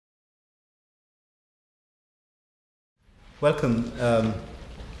Welcome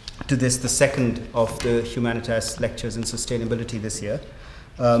to this, the second of the Humanitas Lectures in Sustainability this year.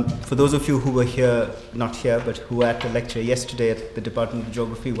 For those of you who were here, not here, but who were at the lecture yesterday at the Department of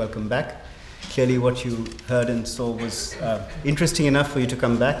Geography, welcome back. Clearly what you heard and saw was interesting enough for you to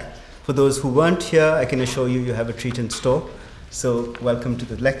come back. For those who weren't here, I can assure you, you have a treat in store. So welcome to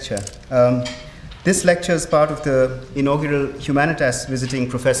the lecture. This lecture is part of the inaugural Humanitas Visiting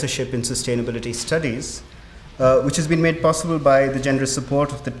Professorship in Sustainability Studies, which has been made possible by the generous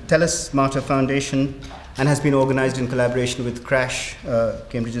support of the Tellus Mater Foundation and has been organized in collaboration with CRASSH,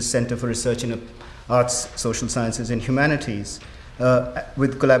 Cambridge's Center for Research in Arts, Social Sciences and Humanities,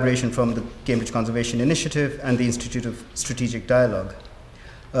 with collaboration from the Cambridge Conservation Initiative and the Institute of Strategic Dialogue.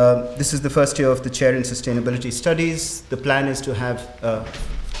 This is the first year of the Chair in Sustainability Studies. The plan is to have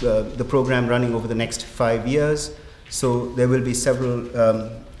the program running over the next 5 years, so there will be several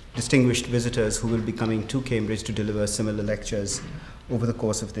distinguished visitors who will be coming to Cambridge to deliver similar lectures over the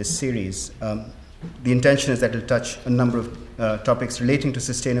course of this series. The intention is that it will touch a number of topics relating to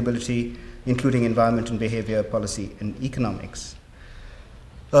sustainability, including environment and behavior, policy, and economics.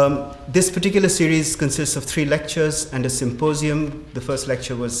 This particular series consists of 3 lectures and a symposium. The first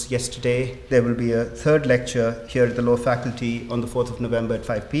lecture was yesterday. There will be a third lecture here at the Law Faculty on the 4th of November at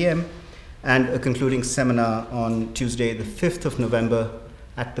 5 p.m. and a concluding seminar on Tuesday, the 5th of November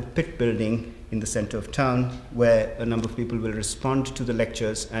at the Pitt Building in the center of town, where a number of people will respond to the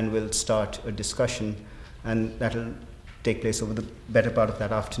lectures and will start a discussion, and that will take place over the better part of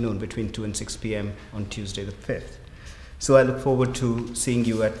that afternoon between 2 and 6 p.m. on Tuesday, the 5th. So I look forward to seeing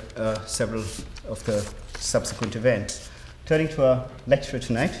you at several of the subsequent events. Turning to our lecturer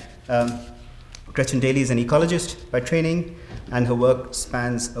tonight, Gretchen Daily is an ecologist by training, and her work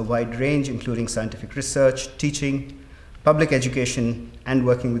spans a wide range, including scientific research, teaching, public education, and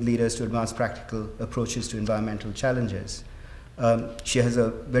working with leaders to advance practical approaches to environmental challenges. She has a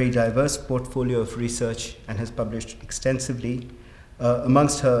very diverse portfolio of research and has published extensively.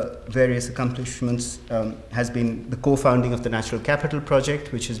 Amongst her various accomplishments has been the co-founding of the Natural Capital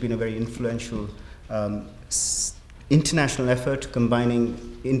Project, which has been a very influential international effort combining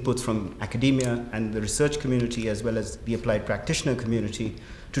inputs from academia and the research community as well as the applied practitioner community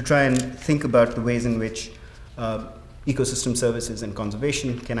to try and think about the ways in which ecosystem services and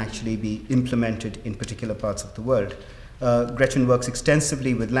conservation can actually be implemented in particular parts of the world. Gretchen works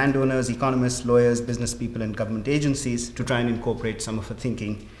extensively with landowners, economists, lawyers, business people, and government agencies to try and incorporate some of her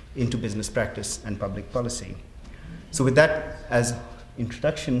thinking into business practice and public policy. So with that as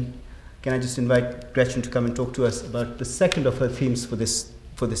introduction, can I just invite Gretchen to come and talk to us about the second of her themes for this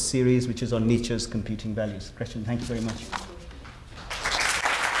series, which is on nature's competing values. Gretchen, thank you very much.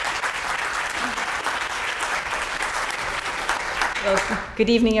 Well, good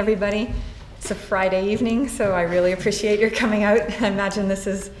evening, everybody. It's a Friday evening, so I really appreciate your coming out. I imagine this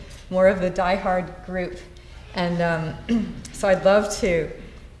is more of the diehard group. And so I'd love to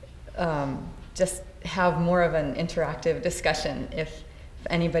just have more of an interactive discussion. If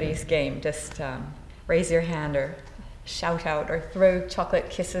anybody's game, just raise your hand or shout out or throw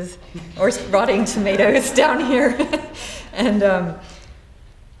chocolate kisses or rotting tomatoes down here. And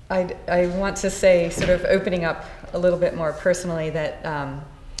I want to say, sort of opening up a little bit more personally, that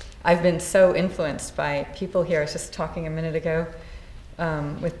I've been so influenced by people here. I was just talking a minute ago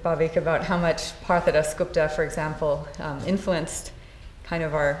with Bhavik about how much Partha Dasgupta, for example, influenced kind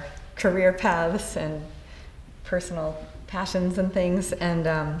of our career paths and personal passions and things.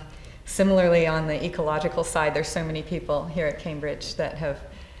 And similarly, on the ecological side, there's so many people here at Cambridge that have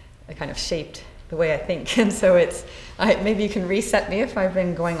kind of shaped the way I think. And so it's, maybe you can reset me if I've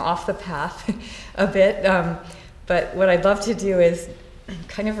been going off the path a bit. But what I'd love to do is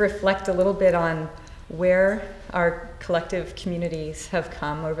kind of reflect a little bit on where our collective communities have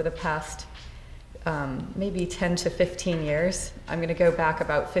come over the past maybe 10 to 15 years. I'm going to go back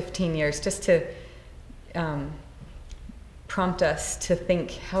about 15 years just to prompt us to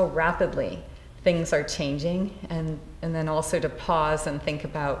think how rapidly things are changing, and then also to pause and think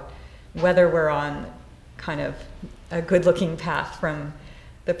about whether we're on kind of a good-looking path from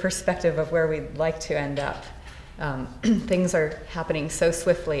the perspective of where we'd like to end up. Things are happening so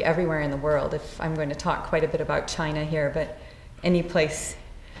swiftly everywhere in the world. If I'm going to talk quite a bit about China here, but any place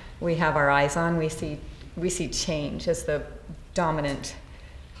we have our eyes on, we see change as the dominant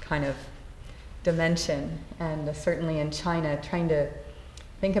kind of dimension. And certainly in China, trying to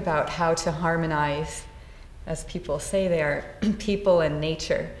think about how to harmonize, as people say there, people and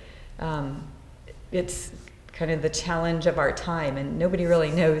nature. It's kind of the challenge of our time, and nobody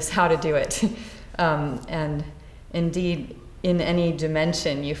really knows how to do it. And indeed, in any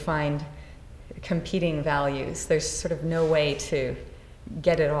dimension, you find competing values. There's sort of no way to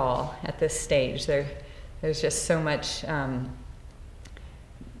get it all at this stage. There's just so much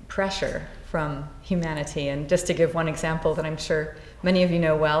pressure from humanity. And just to give one example that I'm sure many of you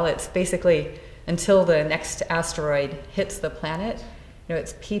know well, it's basically until the next asteroid hits the planet,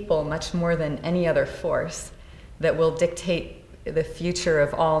 it's people much more than any other force that will dictate the future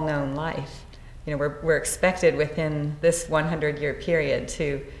of all known life. We're expected within this 100-year period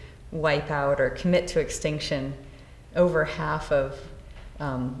to wipe out or commit to extinction over half of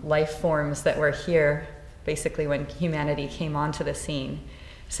life forms that were here basically when humanity came onto the scene.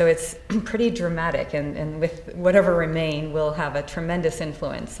 So it's pretty dramatic, and with whatever remain will have a tremendous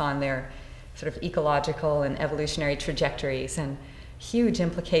influence on their sort of ecological and evolutionary trajectories and huge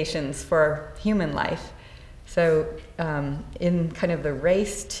implications for human life. So in kind of the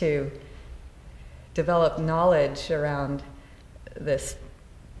race to develop knowledge around this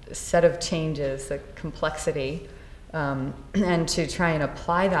set of changes, the complexity, and to try and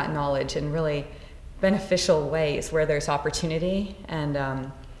apply that knowledge in really beneficial ways where there's opportunity,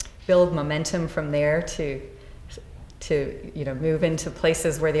 and build momentum from there to move into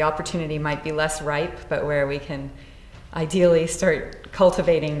places where the opportunity might be less ripe, but where we can ideally start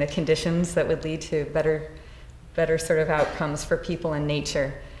cultivating the conditions that would lead to better sort of outcomes for people and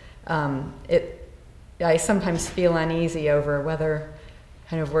nature. I sometimes feel uneasy over whether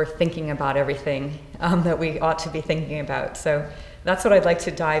kind of we're thinking about everything that we ought to be thinking about. So that's what I'd like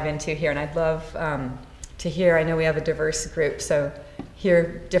to dive into here, and I'd love to hear, I know we have a diverse group, so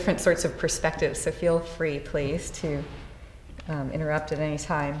hear different sorts of perspectives, so feel free, please, to interrupt at any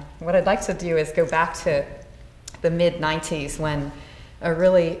time. What I'd like to do is go back to the mid-90s when a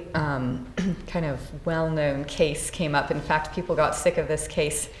really kind of well-known case came up. In fact, people got sick of this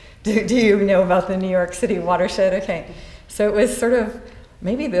case. Do you know about the New York City watershed? Okay, so it was sort of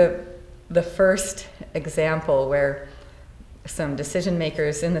maybe the first example where some decision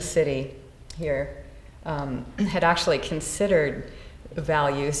makers in the city here had actually considered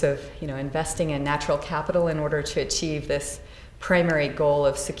values of investing in natural capital in order to achieve this primary goal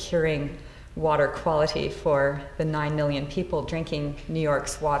of securing water quality for the 9 million people drinking New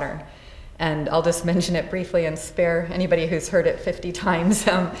York's water. And I'll just mention it briefly and spare anybody who's heard it 50 times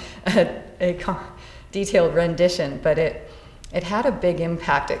a detailed rendition, but it had a big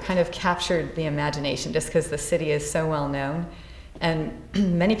impact. It kind of captured the imagination just because the city is so well known. And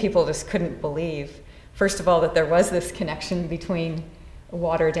many people just couldn't believe, first of all, that there was this connection between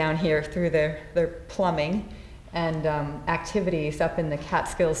water down here through their plumbing and activities up in the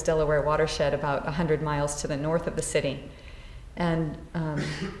Catskills, Delaware watershed about 100 miles to the north of the city. And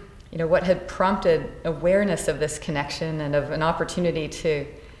what had prompted awareness of this connection and of an opportunity to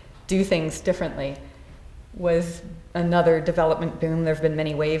do things differently was another development boom. There have been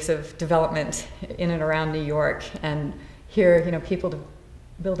many waves of development in and around New York, and here, people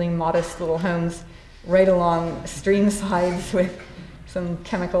building modest little homes right along stream sides with some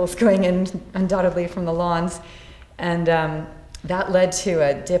chemicals going in undoubtedly from the lawns. And that led to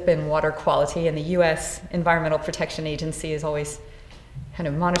a dip in water quality, and the US Environmental Protection Agency is always kind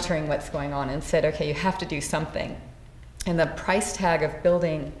of monitoring what's going on and said, okay, you have to do something. And the price tag of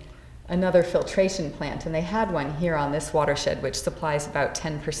building another filtration plant, and they had one here on this watershed, which supplies about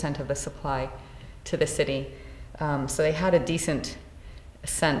 10% of the supply to the city. So they had a decent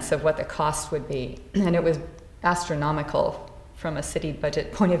sense of what the cost would be, and it was astronomical from a city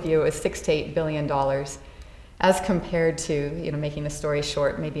budget point of view. It was $6 to $8 billion, as compared to, making the story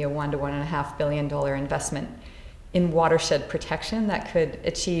short, maybe a $1 to $1.5 billion investment in watershed protection that could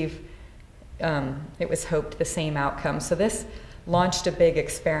achieve, it was hoped, the same outcome. So this launched a big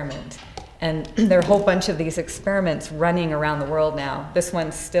experiment, and there are a whole bunch of these experiments running around the world now. This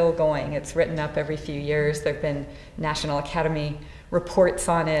one's still going. It's written up every few years. There have been National Academy reports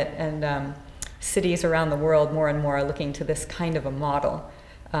on it, and cities around the world more and more are looking to this kind of a model,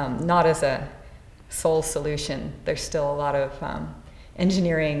 not as a sole solution. There's still a lot of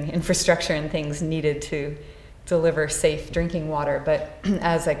engineering, infrastructure, and things needed to deliver safe drinking water, but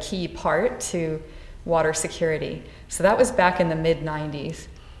as a key part to water security. So that was back in the mid-90s.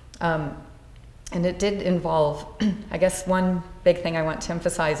 And it did involve, I guess one big thing I want to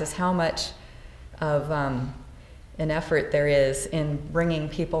emphasize is how much of an effort there is in bringing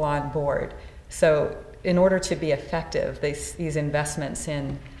people on board. So in order to be effective, these investments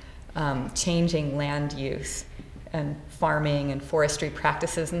in changing land use and farming and forestry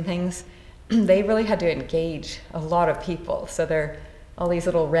practices and things, they really had to engage a lot of people. So all these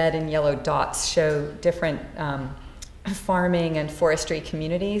little red and yellow dots show different farming and forestry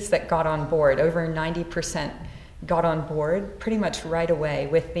communities that got on board. Over 90% got on board pretty much right away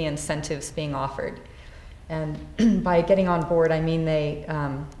with the incentives being offered. And by getting on board, I mean they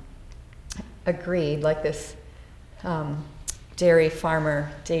agreed, like this dairy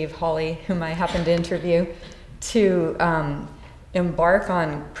farmer, Dave Hawley, whom I happened to interview, to embark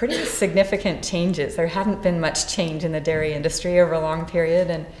on pretty significant changes. There hadn't been much change in the dairy industry over a long period,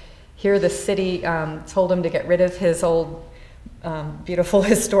 and here the city told him to get rid of his old beautiful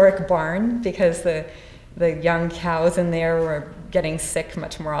historic barn because the young cows in there were getting sick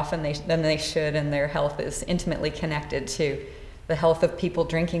much more often than they should, and their health is intimately connected to the health of people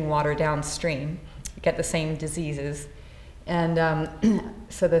drinking water downstream, get the same diseases. And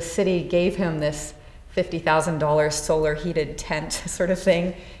so the city gave him this $50,000 solar heated tent sort of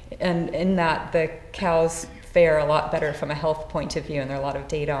thing, and in that the cows fare a lot better from a health point of view, and there are a lot of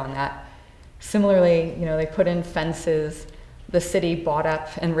data on that. Similarly, they put in fences. The city bought up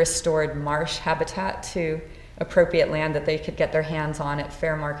and restored marsh habitat to appropriate land that they could get their hands on at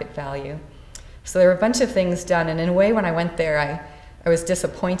fair market value. So there were a bunch of things done, and in a way when I went there, I was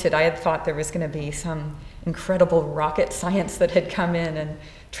disappointed. I had thought there was going to be some incredible rocket science that had come in and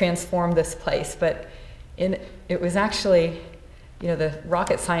transformed this place, but it was actually, the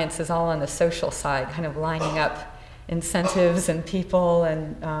rocket science is all on the social side, kind of lining up incentives and people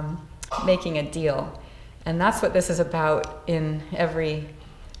and making a deal. And that's what this is about in every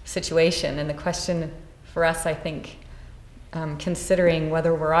situation. And the question for us, I think, considering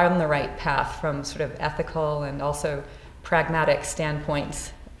whether we're on the right path from sort of ethical and also pragmatic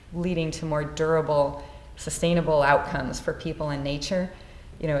standpoints, leading to more durable, sustainable outcomes for people and nature,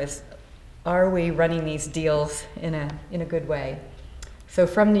 is, are we running these deals in a good way? So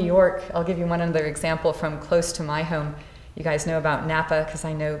from New York, I'll give you one other example from close to my home. You guys know about Napa, because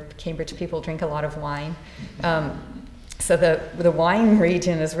I know Cambridge people drink a lot of wine. So the wine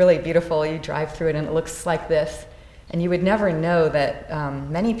region is really beautiful. You drive through it and it looks like this. And you would never know that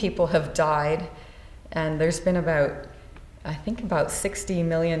many people have died, and there's been about $60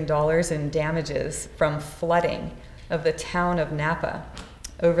 million in damages from flooding of the town of Napa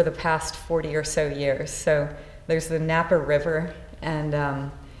over the past 40 or so years. So there's the Napa River,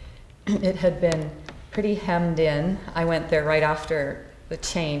 and it had been pretty hemmed in. I went there right after the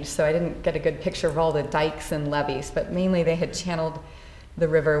change, so I didn't get a good picture of all the dikes and levees, but mainly they had channeled the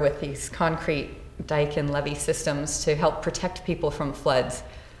river with these concrete dike and levee systems to help protect people from floods.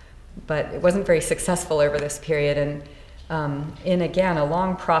 But it wasn't very successful over this period, and in, again, a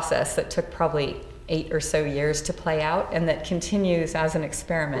long process that took probably 8 or so years to play out, and that continues as an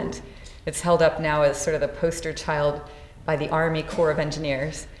experiment. It's held up now as sort of the poster child by the Army Corps of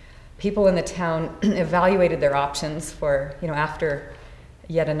Engineers. People in the town evaluated their options for, after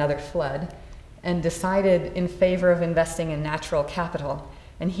yet another flood, and decided in favor of investing in natural capital.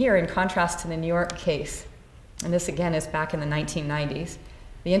 And here, in contrast to the New York case, and this again is back in the 1990s,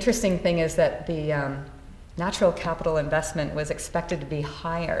 the interesting thing is that the natural capital investment was expected to be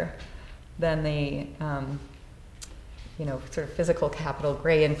higher than the sort of physical capital,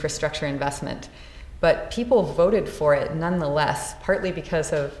 gray infrastructure investment. But people voted for it nonetheless, partly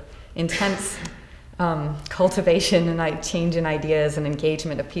because of intense cultivation and change in ideas and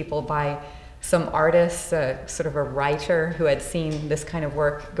engagement of people by some artists, sort of a writer who had seen this kind of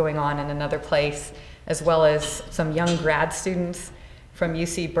work going on in another place, as well as some young grad students from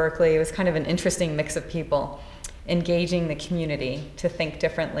UC Berkeley. It was kind of an interesting mix of people engaging the community to think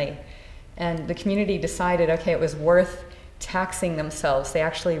differently. And the community decided, okay, it was worth taxing themselves. They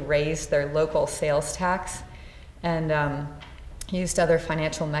actually raised their local sales tax and used other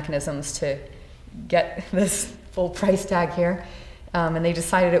financial mechanisms to get this full price tag here. And they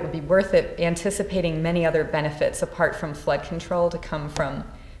decided it would be worth it, anticipating many other benefits apart from flood control to come from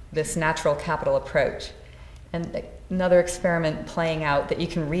this natural capital approach. And another experiment playing out that you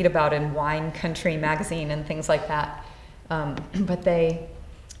can read about in Wine Country magazine and things like that. But they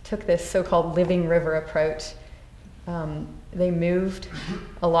took this so-called living river approach. They moved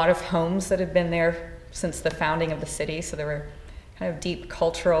a lot of homes that had been there since the founding of the city, so there were kind of deep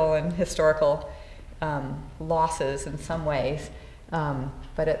cultural and historical losses in some ways.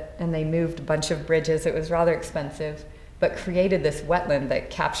 And they moved a bunch of bridges. It was rather expensive, but created this wetland that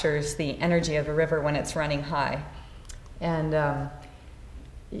captures the energy of the river when it's running high. And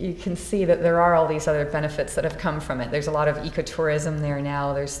you can see that there are all these other benefits that have come from it. There's a lot of ecotourism there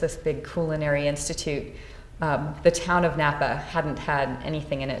now. There's this big culinary institute. The town of Napa hadn't had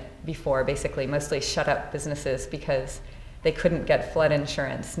anything in it before, basically mostly shut up businesses because they couldn't get flood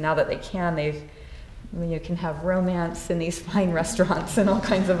insurance. Now that they can, you can have romance in these fine restaurants and all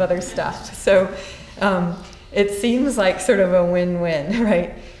kinds of other stuff. So it seems like sort of a win-win,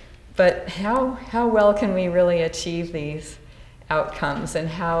 right? But how well can we really achieve these outcomes, and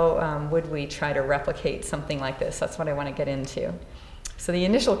how would we try to replicate something like this? That's what I want to get into. So the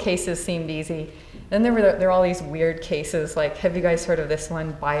initial cases seemed easy. Then there were all these weird cases, like, have you guys heard of this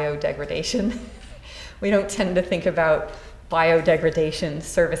one, biodegradation? We don't tend to think about biodegradation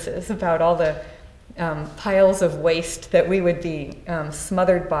services, about all the piles of waste that we would be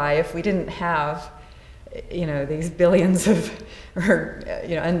smothered by if we didn't have, these billions of, or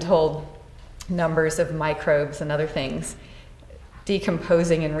untold numbers of microbes and other things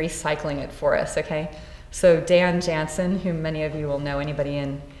decomposing and recycling it for us, okay? So Dan Jansen, who many of you will know, anybody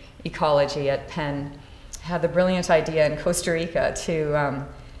in ecology at Penn, had the brilliant idea in Costa Rica to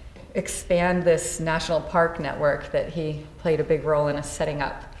expand this national park network that he played a big role in setting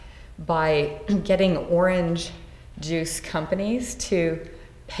up by getting orange juice companies to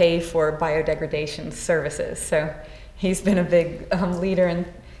pay for biodegradation services. So he's been a big leader in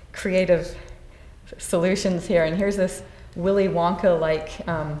creative solutions here. And here's this Willy Wonka-like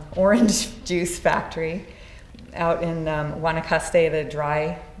orange juice factory out in Guanacaste, the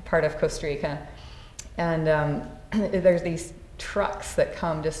dry part of Costa Rica. And there's these trucks that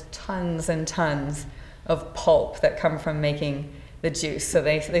come, just tons and tons of pulp that come from making the juice. So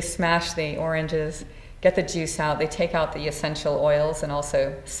they smash the oranges, get the juice out, they take out the essential oils and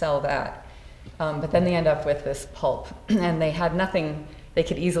also sell that. But then they end up with this pulp, and they had nothing they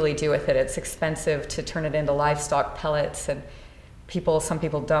could easily do with it. It's expensive to turn it into livestock pellets, and some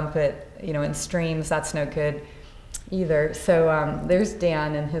people dump it, in streams. That's no good either. So there's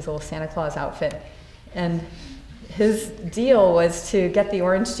Dan in his little Santa Claus outfit, and his deal was to get the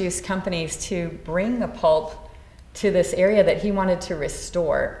orange juice companies to bring the pulp to this area that he wanted to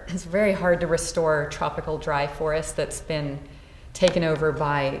restore. It's very hard to restore tropical dry forest that's been taken over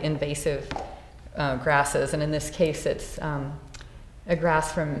by invasive grasses, and in this case it's a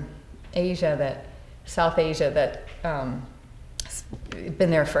grass from South Asia that been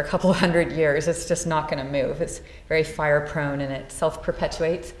there for a couple of hundred years. It's just not going to move. It's very fire prone and it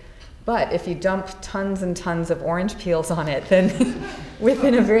self-perpetuates. But if you dump tons and tons of orange peels on it, then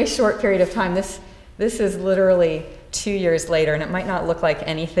within a very short period of time, this is literally 2 years later, and it might not look like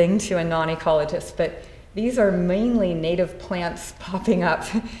anything to a non-ecologist, but these are mainly native plants popping up,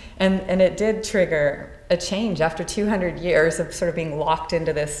 and it did trigger a change after 200 years of sort of being locked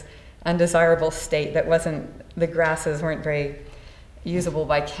into this undesirable state that the grasses weren't very usable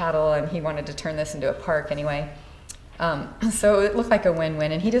by cattle, and he wanted to turn this into a park anyway. So it looked like a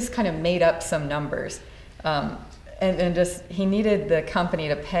win-win, and he just kind of made up some numbers. He needed the company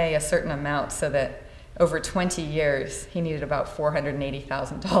to pay a certain amount so that over 20 years, he needed about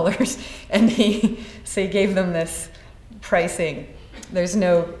 $480,000. And he gave them this pricing. There's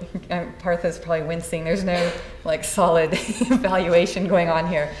no, Partha's probably wincing, there's no solid valuation going on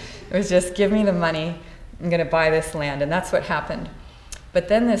here. It was just, give me the money, I'm gonna buy this land, and that's what happened. But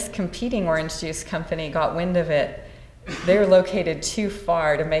then this competing orange juice company got wind of it. They're located too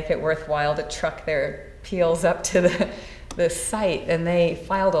far to make it worthwhile to truck their peels up to the site, and they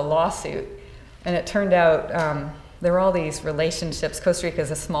filed a lawsuit. And it turned out there were all these relationships. Costa Rica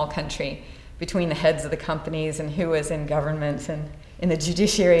is a small country, between the heads of the companies and who was in government and in the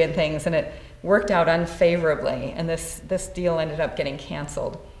judiciary and things, and it worked out unfavorably, and this deal ended up getting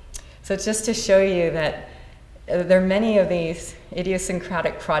canceled. So it's just to show you that there are many of these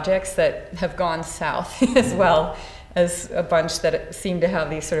idiosyncratic projects that have gone south as well as a bunch that seem to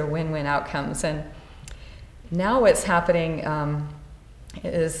have these sort of win-win outcomes. And now what's happening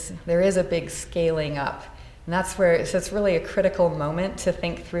is there is a big scaling up. And that's where it's really a critical moment to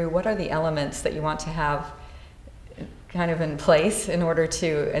think through what are the elements that you want to have kind of in place in order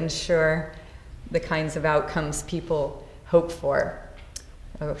to ensure the kinds of outcomes people hope for.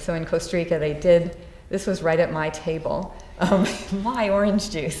 So in Costa Rica this was right at my table, my orange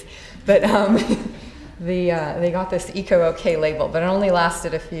juice. But they got this Eco-OK label, but it only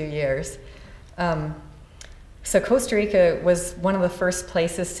lasted a few years. So Costa Rica was one of the first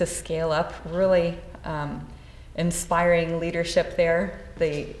places to scale up, really inspiring leadership there.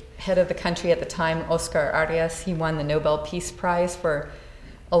 The head of the country at the time, Oscar Arias, he won the Nobel Peace Prize for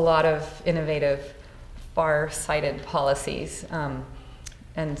a lot of innovative, far-sighted policies,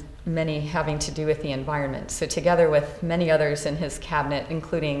 and many having to do with the environment. So together with many others in his cabinet,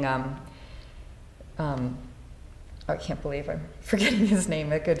 including, I can't believe I'm forgetting his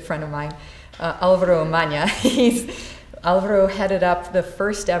name, a good friend of mine, Alvaro Maña. Alvaro headed up the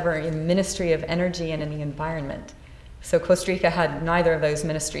first ever Ministry of Energy and the Environment. So Costa Rica had neither of those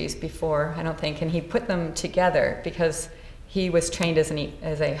ministries before, I don't think, and he put them together because he was trained as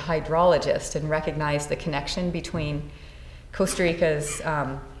a hydrologist and recognized the connection between Costa Rica's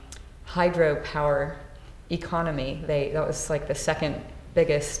hydropower economy. That was like the second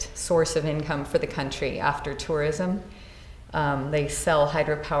biggest source of income for the country after tourism. They sell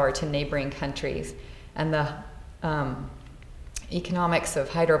hydropower to neighboring countries. And the economics of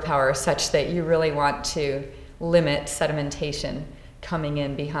hydropower are such that you really want to limit sedimentation coming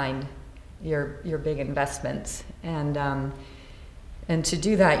in behind your big investments. And to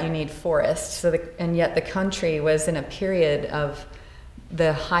do that, you need forests. And yet the country was in a period of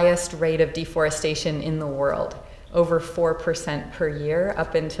the highest rate of deforestation in the world, over 4% per year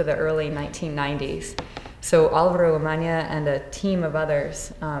up into the early 1990s. So Álvaro Umaña and a team of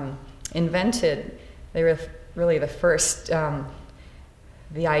others invented, they were really the first,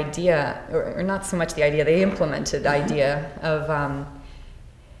 the idea, or not so much the idea, they implemented the idea of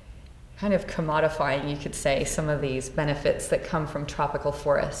kind of commodifying, you could say, some of these benefits that come from tropical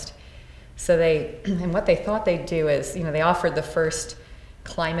forest. So and what they thought they'd do is, they offered the first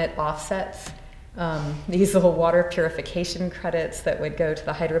climate offsets, these little water purification credits that would go to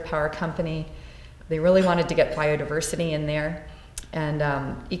the hydropower company. They really wanted to get biodiversity in there. And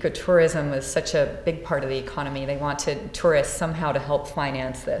ecotourism was such a big part of the economy. They wanted tourists somehow to help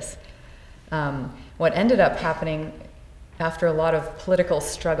finance this. What ended up happening after a lot of political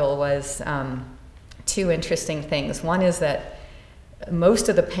struggle was two interesting things. One is that most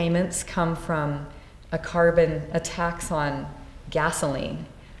of the payments come from a tax on gasoline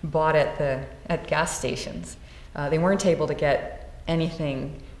bought at gas stations. They weren't able to get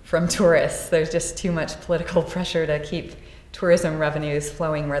anything from tourists. There's just too much political pressure to keep tourism revenues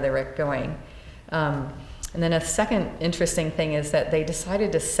flowing where they were going. And then a second interesting thing is that they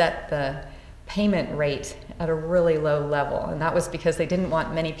decided to set the payment rate at a really low level. And that was because they didn't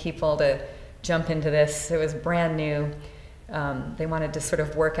want many people to jump into this. It was brand new. They wanted to sort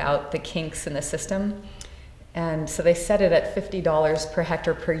of work out the kinks in the system. And so they set it at $50 per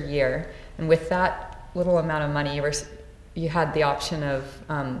hectare per year. And with that little amount of money, you had the option of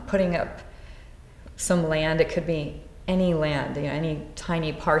putting up some land. It could be any land, any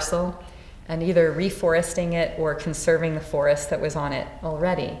tiny parcel, and either reforesting it or conserving the forest that was on it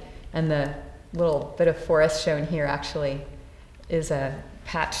already. And the little bit of forest shown here actually is a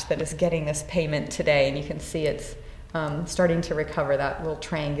patch that is getting this payment today, and you can see it's starting to recover that little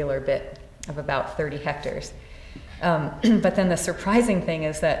triangular bit of about 30 hectares. But then the surprising thing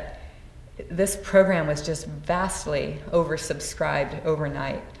is that this program was just vastly oversubscribed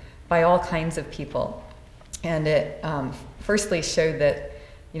overnight by all kinds of people. And it firstly showed that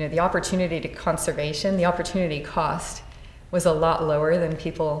the opportunity to conservation, the opportunity cost was a lot lower than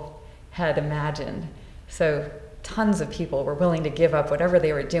people had imagined. So tons of people were willing to give up whatever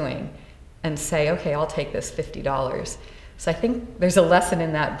they were doing and say, okay, I'll take this $50. So I think there's a lesson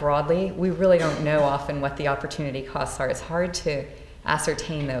in that broadly. We really don't know often what the opportunity costs are. It's hard to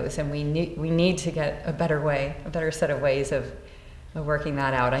ascertain those, and we need to get a better set of ways of working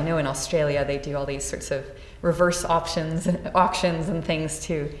that out. I know in Australia they do all these sorts of reverse auctions and things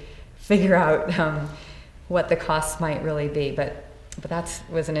to figure out what the costs might really be, but that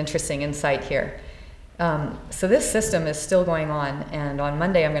was an interesting insight here. So this system is still going on, and on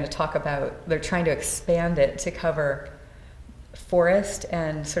Monday I'm going to talk about, they're trying to expand it to cover forest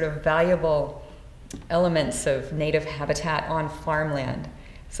and sort of valuable elements of native habitat on farmland.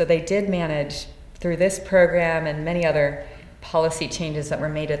 So they did manage, through this program and many other policy changes that were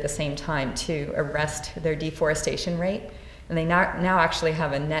made at the same time, to arrest their deforestation rate. And they now actually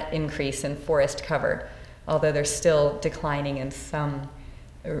have a net increase in forest cover, although they're still declining in some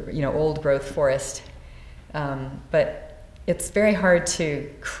old growth forest. But it's very hard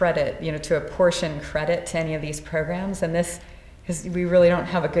to credit, to apportion credit to any of these programs. And this, because we really don't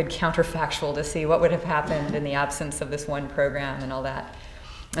have a good counterfactual to see what would have happened in the absence of this one program and all that.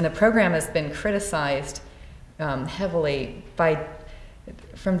 And the program has been criticized heavily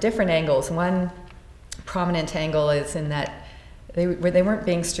from different angles. One prominent angle is in that they weren't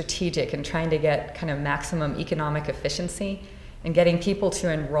being strategic and trying to get kind of maximum economic efficiency and getting people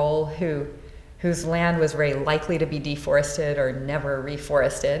to enroll whose land was very likely to be deforested or never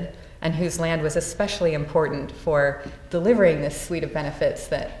reforested, and whose land was especially important for delivering this suite of benefits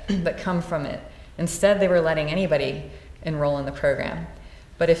that come from it. Instead, they were letting anybody enroll in the program.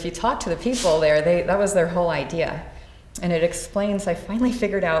 But if you talk to the people there, that was their whole idea. And it explains, I finally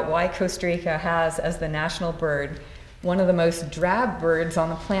figured out why Costa Rica has as the national bird one of the most drab birds on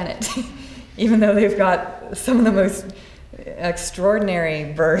the planet, even though they've got some of the most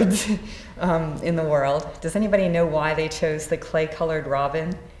extraordinary birds in the world. Does anybody know why they chose the clay-colored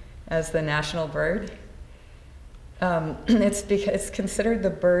robin as the national bird? It's because it's considered the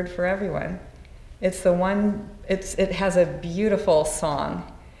bird for everyone. It's the one, it has a beautiful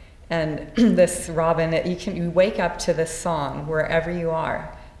song, And this robin, you wake up to this song wherever you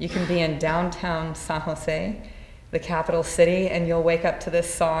are. You can be in downtown San Jose, the capital city, and you'll wake up to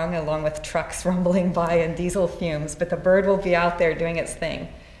this song along with trucks rumbling by and diesel fumes, but the bird will be out there doing its thing.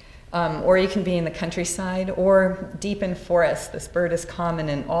 Or you can be in the countryside or deep in forest. This bird is common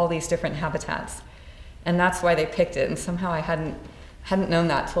in all these different habitats. And that's why they picked it, and somehow I hadn't known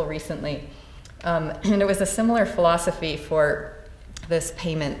that till recently. And it was a similar philosophy for this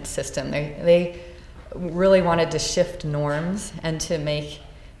payment system. They really wanted to shift norms and to make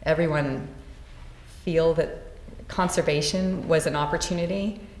everyone feel that conservation was an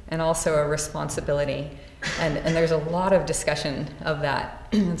opportunity and also a responsibility. And there's a lot of discussion of that.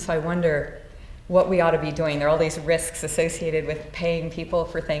 And so I wonder what we ought to be doing. There are all these risks associated with paying people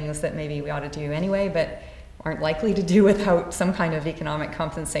for things that maybe we ought to do anyway, but aren't likely to do without some kind of economic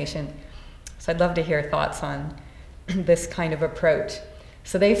compensation. So I'd love to hear thoughts on this kind of approach.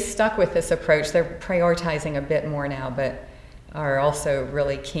 So they've stuck with this approach. They're prioritizing a bit more now, but are also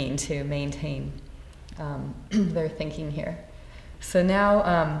really keen to maintain their thinking here. So now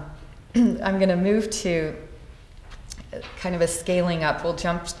I'm going to move to kind of a scaling up. We'll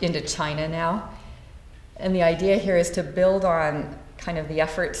jump into China now. And the idea here is to build on kind of the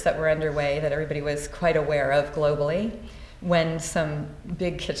efforts that were underway that everybody was quite aware of globally when some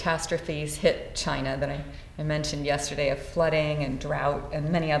big catastrophes hit China that I mentioned yesterday, of flooding and drought and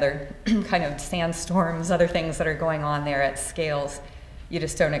many other kind of sandstorms, other things that are going on there at scales you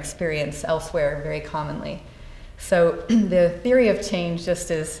just don't experience elsewhere very commonly. So the theory of change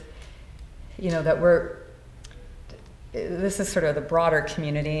just is, that this is sort of the broader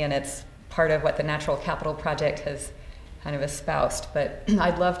community, and it's part of what the Natural Capital Project has kind of espoused. But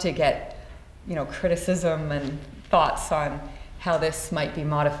I'd love to get, criticism and thoughts on how this might be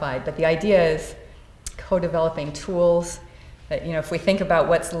modified. But the idea is co-developing tools that, if we think about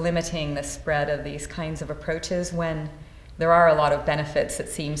what's limiting the spread of these kinds of approaches when there are a lot of benefits that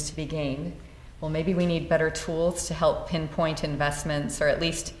seems to be gained, well, maybe we need better tools to help pinpoint investments, or at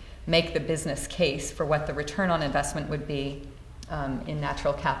least make the business case for what the return on investment would be in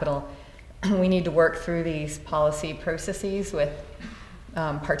natural capital. We need to work through these policy processes with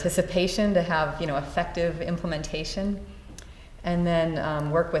participation to have effective implementation, and then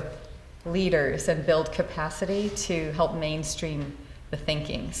work with leaders and build capacity to help mainstream the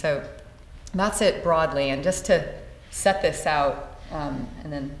thinking. So that's it broadly. And just to set this out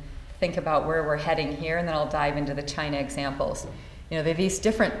and then think about where we're heading here, and then I'll dive into the China examples. There are these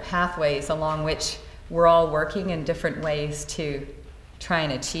different pathways along which we're all working in different ways to try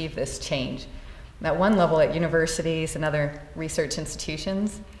and achieve this change. At one level, at universities and other research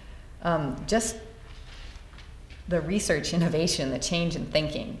institutions, just the research innovation, the change in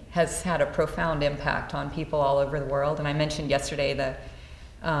thinking has had a profound impact on people all over the world. And I mentioned yesterday that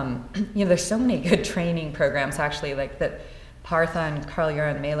there's so many good training programs actually, like that Partha and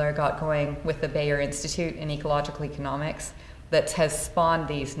Karl-Johan Mahler got going with the Bayer Institute in Ecological Economics, that has spawned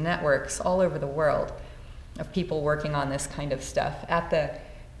these networks all over the world of people working on this kind of stuff at the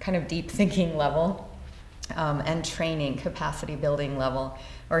kind of deep thinking level and training, capacity building level.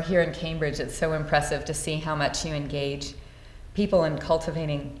 Or here in Cambridge, it's so impressive to see how much you engage people in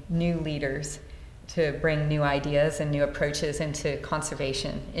cultivating new leaders to bring new ideas and new approaches into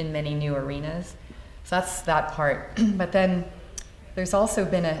conservation in many new arenas. So that's that part. But then there's also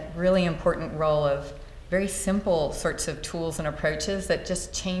been a really important role of very simple sorts of tools and approaches that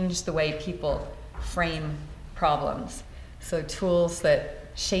just change the way people frame problems. So tools that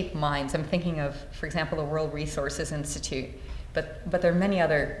shape minds. I'm thinking of, for example, the World Resources Institute, but there are many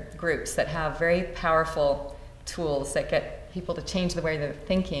other groups that have very powerful tools that get people to change the way they're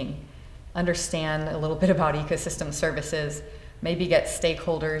thinking, understand a little bit about ecosystem services, maybe get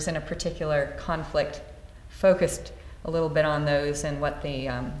stakeholders in a particular conflict focused a little bit on those and what the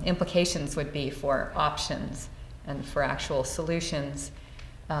implications would be for options and for actual solutions,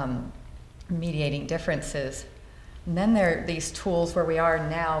 mediating differences. And then there are these tools where we are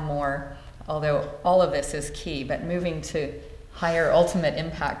now more, although all of this is key, but moving to higher ultimate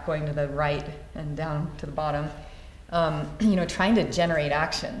impact, going to the right and down to the bottom, trying to generate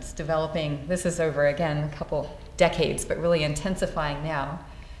actions, developing, this is over again a couple decades, but really intensifying now,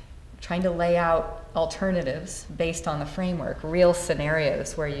 trying to lay out alternatives based on the framework, real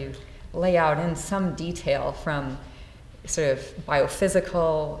scenarios where you lay out in some detail from sort of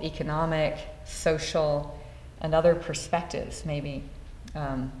biophysical, economic, social, and other perspectives, maybe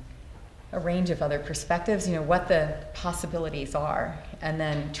a range of other perspectives, what the possibilities are, and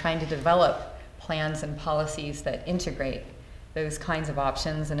then trying to develop plans and policies that integrate those kinds of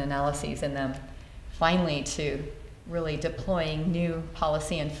options and analyses in them, finally to really deploying new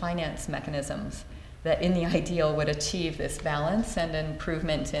policy and finance mechanisms that in the ideal would achieve this balance and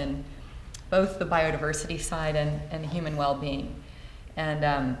improvement in both the biodiversity side and human well-being.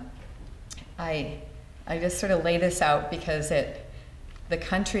 And I just sort of lay this out because the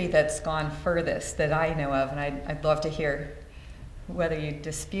country that's gone furthest that I know of, and I'd love to hear whether you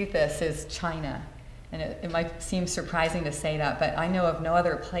dispute this, is China. And it might seem surprising to say that, but I know of no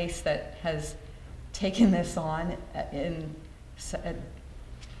other place that has taken this on in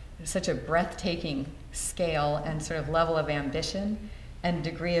such a breathtaking scale and sort of level of ambition and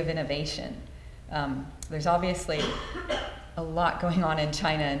degree of innovation. There's obviously a lot going on in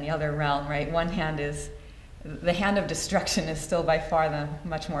China in the other realm, right? One hand is, the hand of destruction is still by far the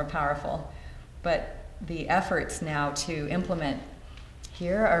much more powerful, but the efforts now to implement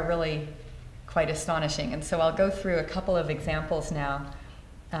here are really quite astonishing. And so I'll go through a couple of examples now,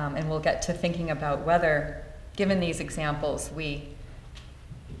 and we'll get to thinking about whether, given these examples, we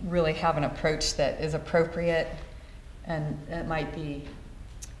really have an approach that is appropriate and it might be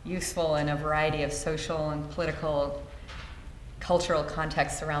useful in a variety of social and political, cultural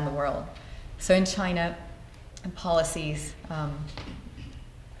contexts around the world. So in China, policies I'll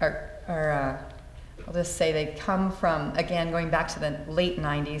just say they come from, again, going back to the late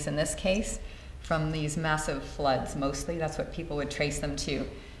 90s in this case, from these massive floods mostly. That's what people would trace them to,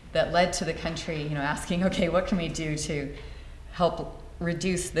 that led to the country, asking, okay, what can we do to help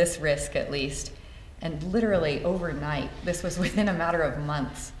reduce this risk at least? And literally overnight, this was within a matter of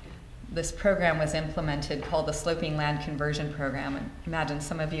months, this program was implemented called the Sloping Land Conversion Program. And imagine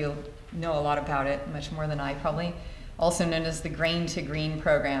some of you know a lot about it, much more than I probably, also known as the Grain to Green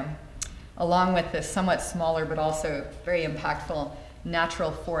program, along with this somewhat smaller but also very impactful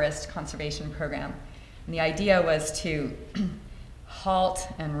natural forest conservation program. And the idea was to halt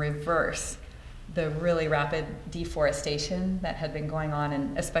and reverse the really rapid deforestation that had been going on,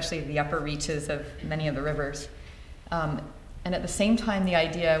 in especially the upper reaches of many of the rivers. And at the same time, the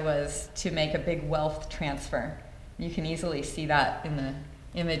idea was to make a big wealth transfer. You can easily see that in the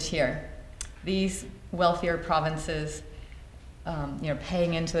image here. These wealthier provinces,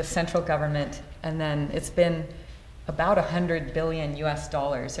 paying into the central government, and then it's been about $100 billion US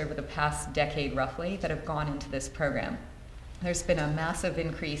over the past decade roughly that have gone into this program. There's been a massive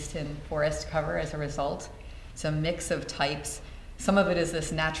increase in forest cover as a result. It's a mix of types. Some of it is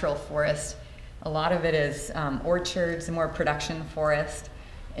this natural forest. A lot of it is orchards and more production forest.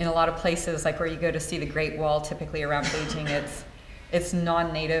 In a lot of places, like where you go to see the Great Wall, typically around Beijing, it's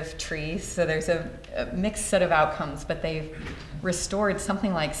non-native trees. So there's a mixed set of outcomes, but they've restored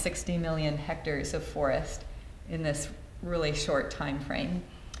something like 60 million hectares of forest in this really short time frame.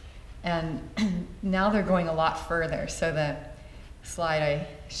 And now they're going a lot further. So the slide I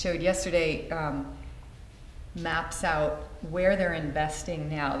showed yesterday maps out where they're investing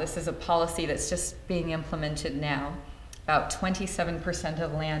now. This is a policy that's just being implemented now. About 27%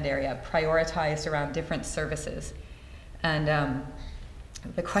 of land area prioritized around different services. And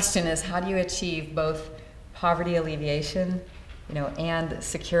the question is, how do you achieve both poverty alleviation, and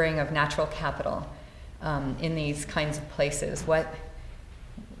securing of natural capital in these kinds of places? Where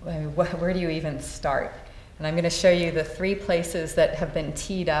do you even start? And I'm going to show you the 3 places that have been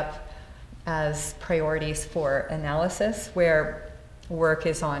teed up as priorities for analysis where work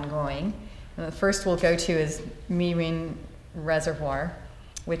is ongoing. And the first we'll go to is Mirin Reservoir,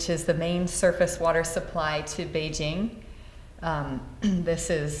 which is the main surface water supply to Beijing.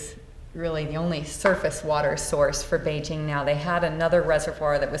 This is really the only surface water source for Beijing now. They had another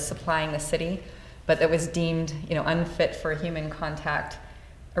reservoir that was supplying the city, but that was deemed unfit for human contact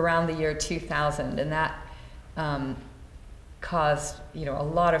around the year 2000, and that caused a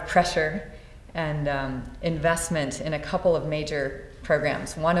lot of pressure and investment in a couple of major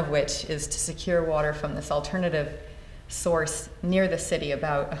programs, one of which is to secure water from this alternative source near the city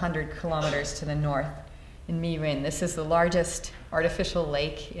about 100 kilometers to the north in Mirin. This is the largest artificial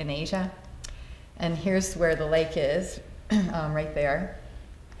lake in Asia, and here's where the lake is, right there.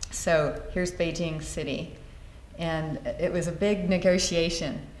 So here's Beijing city, and it was a big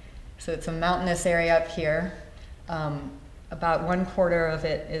negotiation. So it's a mountainous area up here. About 1/4 of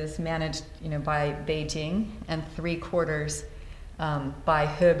it is managed, by Beijing, and 3/4 by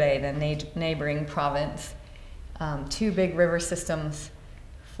Hebei, the neighboring province. 2 big river systems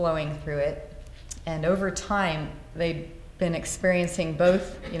flowing through it, and over time they've been experiencing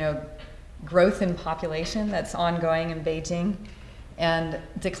both, growth in population that's ongoing in Beijing, and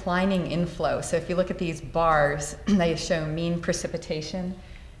declining inflow. So if you look at these bars, they show mean precipitation,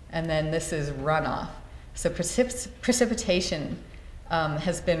 and then this is runoff. So precipitation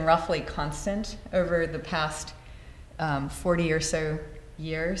has been roughly constant over the past 40 or so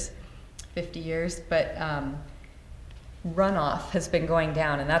years, 50 years, but runoff has been going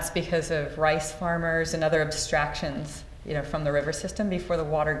down, and that's because of rice farmers and other abstractions, from the river system before the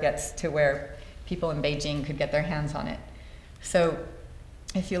water gets to where people in Beijing could get their hands on it. So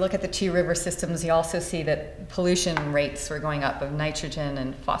if you look at the two river systems, you also see that pollution rates were going up of nitrogen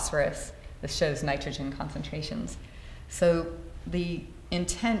and phosphorus. This shows nitrogen concentrations. So the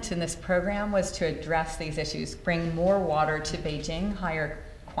intent in this program was to address these issues, bring more water to Beijing, higher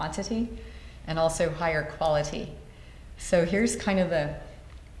quantity, and also higher quality. So here's kind of a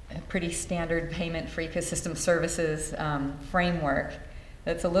pretty standard payment for ecosystem services framework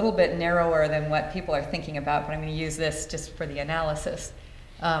that's a little bit narrower than what people are thinking about, but I'm going to use this just for the analysis.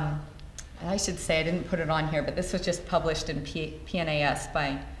 And I should say, I didn't put it on here, but this was just published in PNAS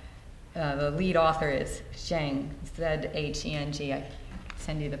by the lead author is Zheng, Z-H-E-N-G. I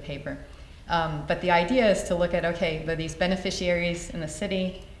send you the paper. But the idea is to look at, okay, these beneficiaries in the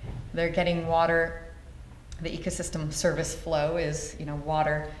city, they're getting water. The ecosystem service flow is,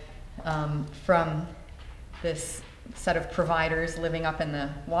 water from this set of providers living up in the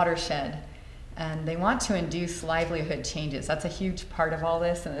watershed. And they want to induce livelihood changes. That's a huge part of all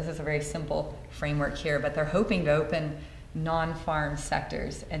this, and this is a very simple framework here, but they're hoping to open non-farm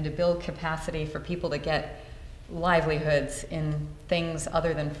sectors and to build capacity for people to get livelihoods in things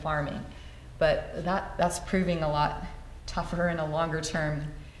other than farming. But that's proving a lot tougher in a longer term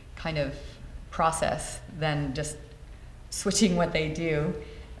kind of process than just switching what they do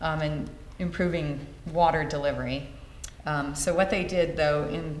and improving water delivery. So what they did, though,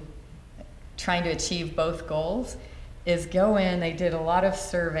 in trying to achieve both goals is go in, they did a lot of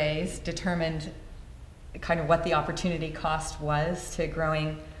surveys, determined kind of what the opportunity cost was to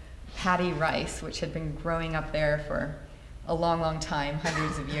growing paddy rice, which had been growing up there for a long, long time,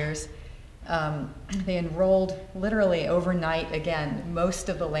 hundreds of years. They enrolled literally overnight, again, most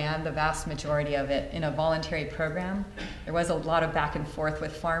of the land, the vast majority of it, in a voluntary program. There was a lot of back and forth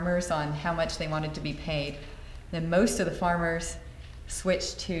with farmers on how much they wanted to be paid. Then most of the farmers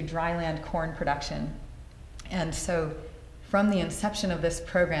switched to dryland corn production. And so from the inception of this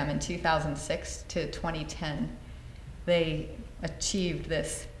program in 2006 to 2010, they achieved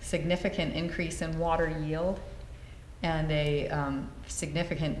this significant increase in water yield and a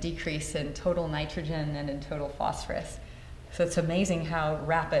significant decrease in total nitrogen and in total phosphorus. So it's amazing how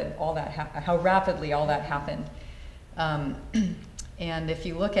rapidly all that happened. And if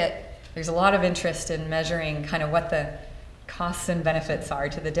you look at, there's a lot of interest in measuring kind of what the costs and benefits are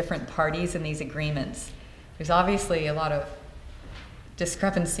to the different parties in these agreements. There's obviously a lot of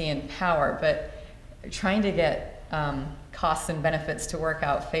discrepancy in power, but trying to get costs and benefits to work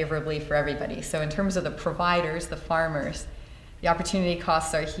out favorably for everybody. So in terms of the providers, the farmers, the opportunity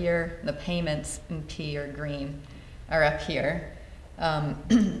costs are here, the payments in P or green are up here.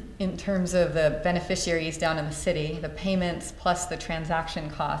 In terms of the beneficiaries down in the city, the payments plus the transaction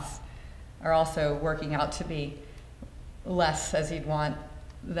costs are also working out to be less, as you'd want,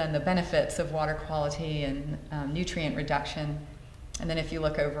 than the benefits of water quality and nutrient reduction. And then if you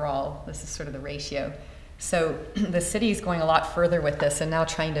look overall, this is sort of the ratio. So the city's going a lot further with this and now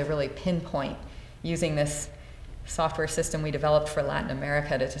trying to really pinpoint, using this software system we developed for Latin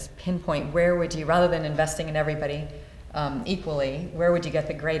America, to just pinpoint where would you, rather than investing in everybody equally, where would you get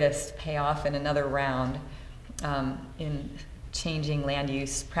the greatest payoff in another round in changing land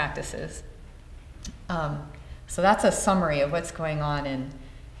use practices. So that's a summary of what's going on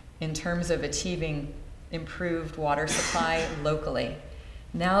in terms of achieving improved water supply locally.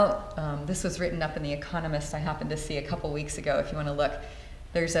 Now, this was written up in The Economist, I happened to see a couple weeks ago, if you want to look.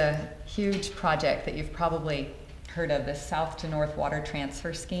 There's a huge project that you've probably heard of, the South to North Water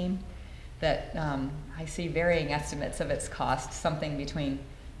Transfer Scheme, that I see varying estimates of its cost, something between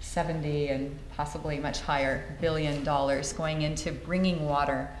 70 and possibly much higher $billion going into bringing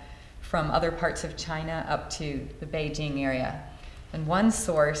water from other parts of China up to the Beijing area. And one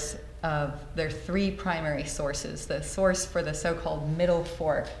source there are three primary sources. The source for the so-called middle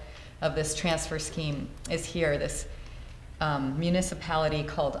fork of this transfer scheme is here, this municipality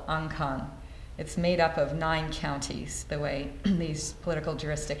called Ankang. It's made up of 9 counties, the way these political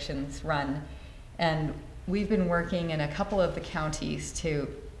jurisdictions run. And we've been working in a couple of the counties to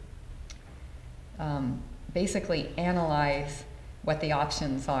basically analyze what the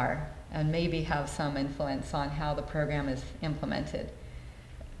options are and maybe have some influence on how the program is implemented.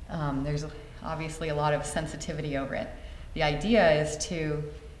 There's obviously a lot of sensitivity over it. The idea is to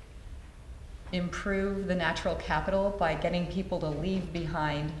improve the natural capital by getting people to leave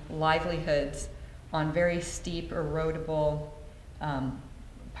behind livelihoods on very steep, erodible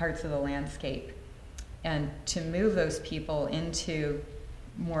parts of the landscape. and to move those people into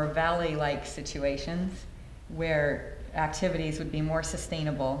more valley-like situations where activities would be more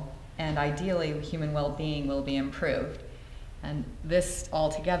sustainable and ideally human well-being will be improved. And this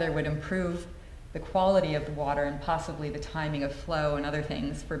altogether would improve the quality of the water and possibly the timing of flow and other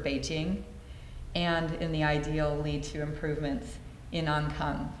things for Beijing, and in the ideal lead to improvements in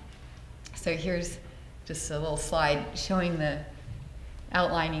Ankang. So here's just a little slide showing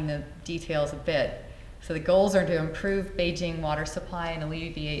outlining the details a bit. So the goals are to improve Beijing water supply and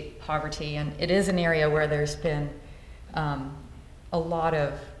alleviate poverty, and it is an area where there's been a lot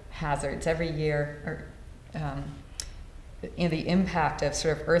of hazards every year, the impact of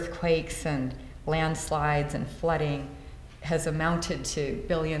sort of earthquakes and landslides and flooding has amounted to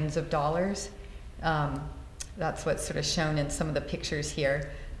billions of dollars. That's what's sort of shown in some of the pictures here.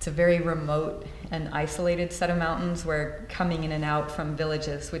 It's a very remote and isolated set of mountains where coming in and out from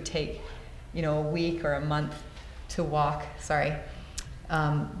villages would take, a week or a month to walk,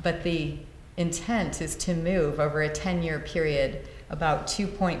 but the intent is to move over a 10-year period about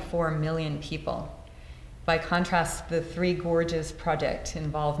 2.4 million people. By contrast, the Three Gorges project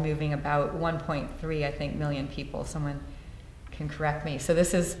involved moving about 1.3, million people. Someone can correct me. So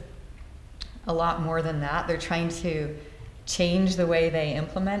this is a lot more than that. They're trying to change the way they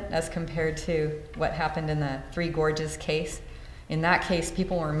implement as compared to what happened in the Three Gorges case. In that case,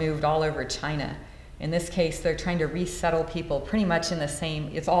 people were moved all over China. In this case, they're trying to resettle people pretty much in the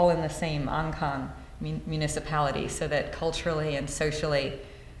same, it's all in the same Ankang municipality, so that culturally and socially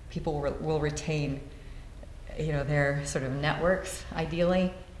people will retain their sort of networks,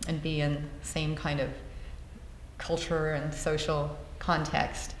 ideally, and be in the same kind of culture and social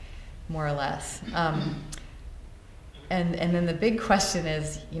context, more or less. And then the big question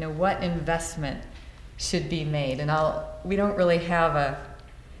is, what investment should be made? And we don't really have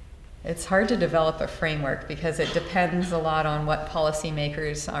it's hard to develop a framework because it depends a lot on what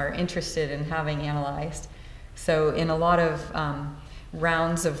policymakers are interested in having analyzed. So in a lot of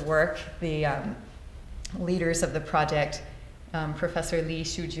rounds of work, the leaders of the project, Professor Li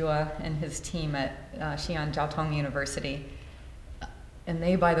Shujia and his team at Xi'an Jiaotong University, and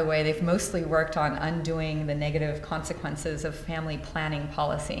they, by the way, they've mostly worked on undoing the negative consequences of family planning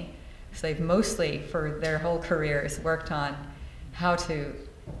policy. So they've mostly, for their whole careers, worked on how to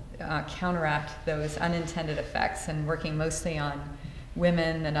counteract those unintended effects, and working mostly on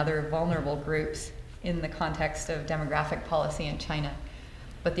women and other vulnerable groups in the context of demographic policy in China.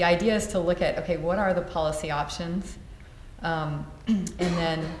 But the idea is to look at, okay, what are the policy options? And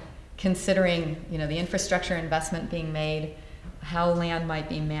then considering, the infrastructure investment being made, how land might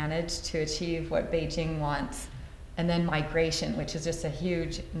be managed to achieve what Beijing wants, and then migration, which is just a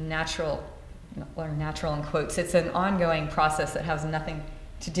huge natural in quotes, it's an ongoing process that has nothing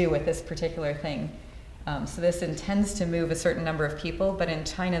to do with this particular thing. So this intends to move a certain number of people, but in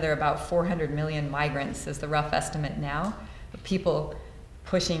China there are about 400 million migrants is the rough estimate now, of people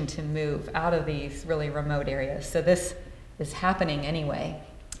pushing to move out of these really remote areas. So this is happening anyway,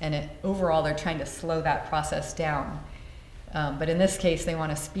 and overall they're trying to slow that process down. But in this case they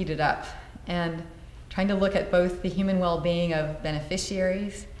want to speed it up, and trying to look at both the human well-being of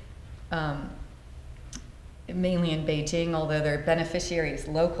beneficiaries, mainly in Beijing, although they're beneficiaries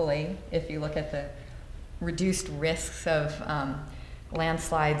locally, if you look at the reduced risks of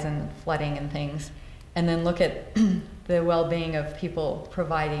landslides and flooding and things, and then look at the well-being of people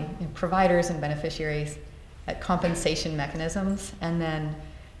providers and beneficiaries at compensation mechanisms, and then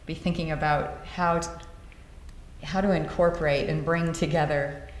be thinking about how to incorporate and bring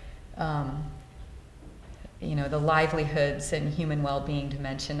together the livelihoods and human well-being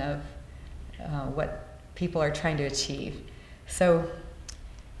dimension of what people are trying to achieve. So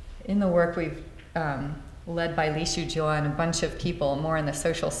in the work we've led by Li Shujia and a bunch of people more in the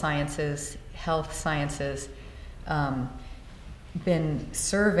social sciences, health sciences, been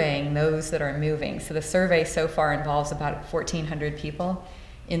surveying those that are moving. So the survey so far involves about 1,400 people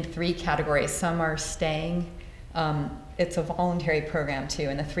in 3 categories. Some are staying. It's a voluntary program too.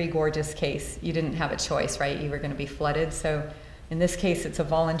 In the Three Gorges case, you didn't have a choice, right? You were going to be flooded. So in this case, it's a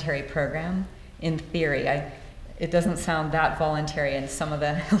voluntary program. In theory, it doesn't sound that voluntary in some of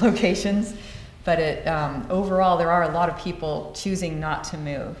the locations, but overall there are a lot of people choosing not to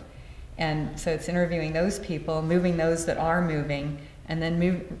move. And so it's interviewing those people, moving those that are moving, and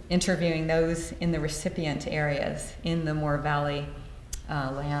then interviewing those in the recipient areas, in the more valley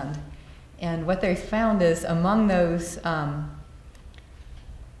land. And what they found is among those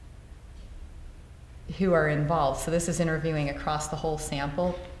who are involved, so this is interviewing across the whole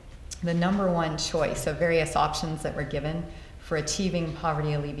sample, the number one choice of various options that were given for achieving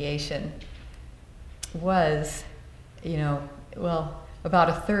poverty alleviation was, well, about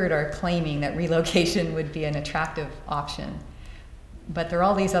a third are claiming that relocation would be an attractive option. But there are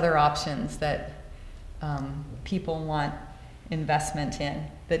all these other options that people want investment in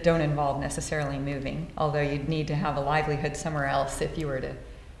that don't involve necessarily moving, although you'd need to have a livelihood somewhere else if you were to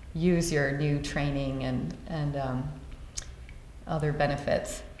use your new training and other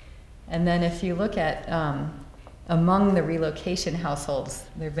benefits. And then if you look at among the relocation households,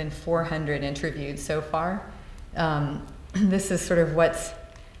 there have been 400 interviewed so far. This is sort of what's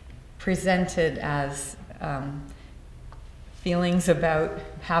presented as feelings about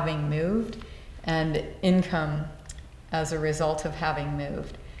having moved and income as a result of having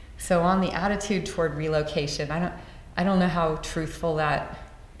moved. So on the attitude toward relocation, I don't know how truthful that,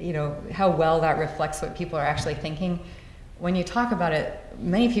 how well that reflects what people are actually thinking. When you talk about it,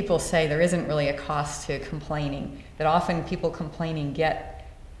 many people say there isn't really a cost to complaining, that often people complaining get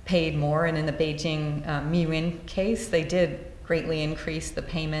paid more, and in the Beijing Miwin case, they did greatly increase the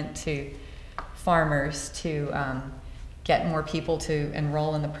payment to farmers to get more people to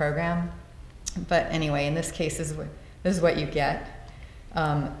enroll in the program. But anyway, in this case, this is what you get.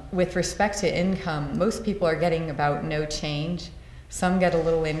 With respect to income, most people are getting about no change. Some get a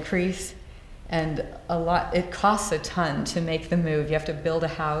little increase, and it costs a ton to make the move. You have to build a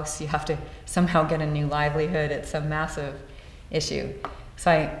house, you have to somehow get a new livelihood. It's a massive issue.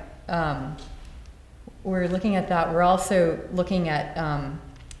 So we're looking at that. We're also looking at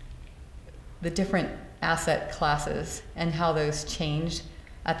the different asset classes and how those change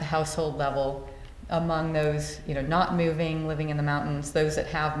at the household level among those not moving, living in the mountains, those that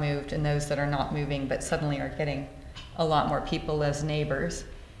have moved, and those that are not moving but suddenly are getting a lot more people as neighbors.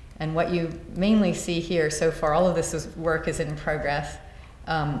 And what you mainly see here so far, all of this work is in progress,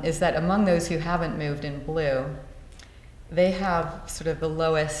 is that among those who haven't moved in blue, they have sort of the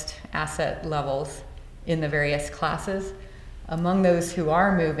lowest asset levels in the various classes. Among those who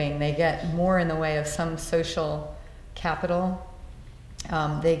are moving, they get more in the way of some social capital.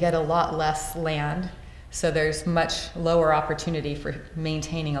 They get a lot less land, so there's much lower opportunity for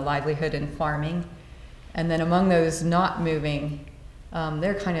maintaining a livelihood in farming. And then among those not moving,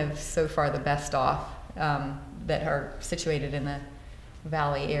 they're kind of so far the best off that are situated in the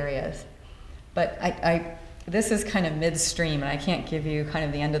valley areas. But this is kind of midstream, and I can't give you kind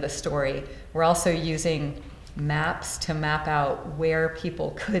of the end of the story. We're also using maps to map out where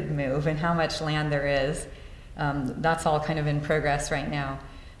people could move and how much land there is. That's all kind of in progress right now.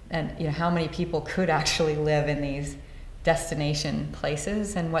 And how many people could actually live in these destination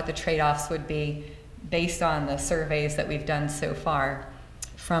places and what the trade-offs would be based on the surveys that we've done so far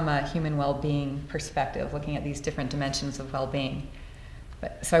from a human well-being perspective, looking at these different dimensions of well-being.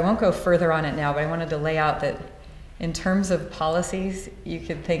 So I won't go further on it now, but I wanted to lay out that in terms of policies, you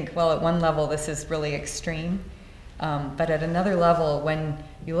could think, well, at one level, this is really extreme. But at another level, when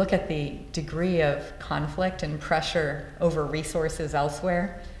you look at the degree of conflict and pressure over resources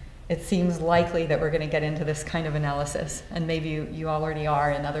elsewhere, it seems likely that we're going to get into this kind of analysis. And maybe you already are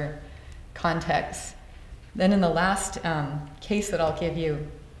in other contexts. Then in the last case that I'll give you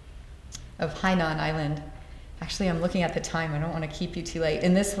of Hainan Island, actually I'm looking at the time, I don't want to keep you too late.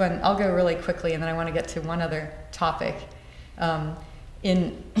 In this one, I'll go really quickly and then I want to get to one other topic.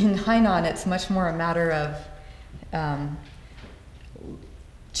 In Hainan, it's much more a matter of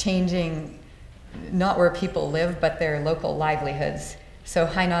changing not where people live, but their local livelihoods. So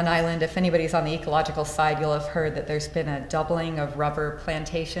Hainan Island, if anybody's on the ecological side, you'll have heard that there's been a doubling of rubber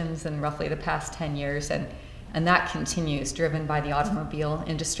plantations in roughly the past 10 years, and that continues, driven by the automobile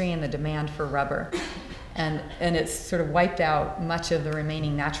industry and the demand for rubber. And it's sort of wiped out much of the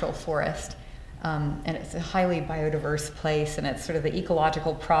remaining natural forest. And it's a highly biodiverse place, and it's sort of the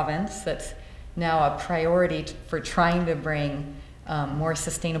ecological province that's now a priority for trying to bring more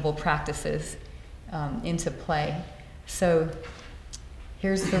sustainable practices into play. So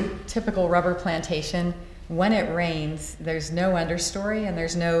here's the typical rubber plantation. When it rains, there's no understory and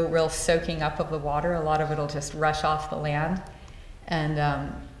there's no real soaking up of the water. A lot of it will just rush off the land.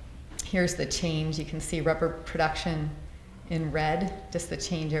 And here's the change. You can see rubber production in red, just the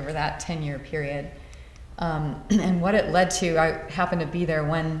change over that 10-year period. And what it led to, I happened to be there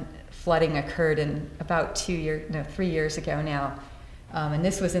when flooding occurred in about 3 years ago now. And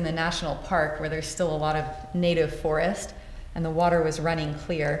this was in the national park where there's still a lot of native forest, and the water was running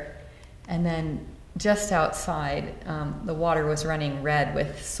clear. And then just outside, the water was running red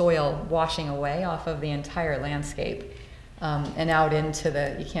with soil washing away off of the entire landscape and out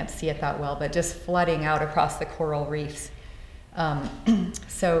into you can't see it that well, but just flooding out across the coral reefs.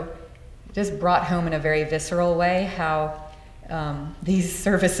 So just brought home in a very visceral way how these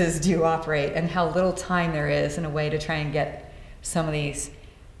services do operate and how little time there is in a way to try and get some of these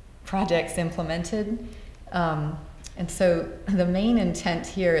projects implemented. And so the main intent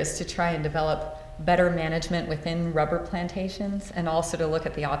here is to try and develop better management within rubber plantations, and also to look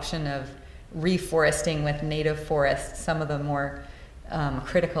at the option of reforesting with native forests, some of the more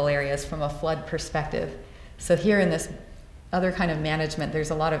critical areas from a flood perspective. So here in this other kind of management, there's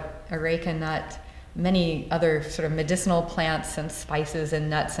a lot of areca nut, many other sort of medicinal plants and spices and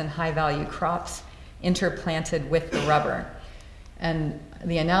nuts and high-value crops interplanted with the rubber. And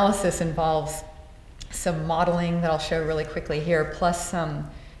the analysis involves some modeling that I'll show really quickly here, plus some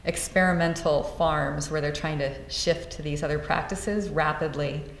experimental farms where they're trying to shift to these other practices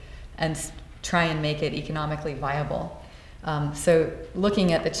rapidly and try and make it economically viable. So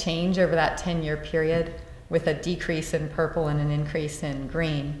looking at the change over that 10-year period with a decrease in purple and an increase in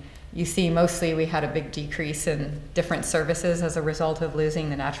green, you see mostly we had a big decrease in different services as a result of losing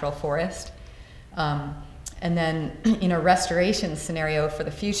the natural forest. And then in a restoration scenario for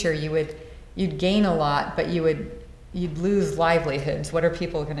the future, you'd gain a lot, but you'd lose livelihoods. What are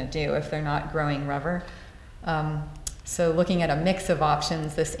people going to do if they're not growing rubber? So looking at a mix of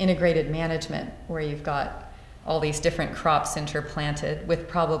options, this integrated management where you've got all these different crops interplanted with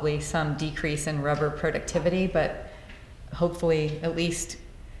probably some decrease in rubber productivity, but hopefully at least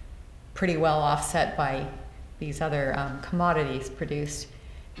pretty well offset by these other commodities produced,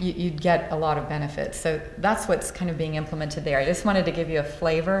 you'd get a lot of benefits. So that's what's kind of being implemented there. I just wanted to give you a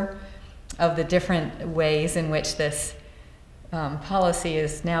flavor of the different ways in which this policy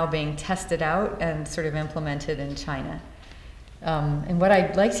is now being tested out and sort of implemented in China. And what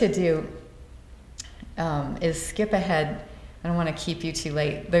I'd like to do is skip ahead. I don't want to keep you too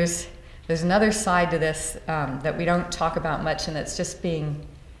late. There's another side to this that we don't talk about much, and that's just being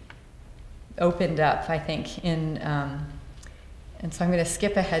opened up, I think. And so I'm going to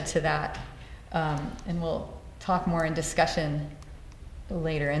skip ahead to that, and we'll talk more in discussion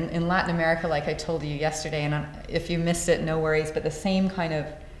later. In Latin America, like I told you yesterday, and if you missed it, no worries, but the same kind of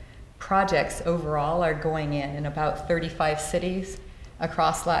projects overall are going in about 35 cities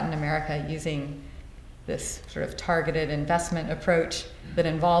across Latin America using this sort of targeted investment approach that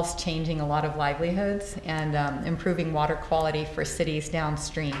involves changing a lot of livelihoods and improving water quality for cities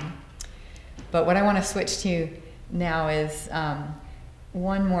downstream. But what I want to switch to now is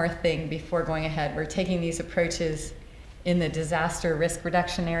one more thing before going ahead. We're taking these approaches in the disaster risk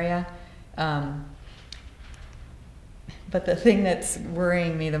reduction area. But the thing that's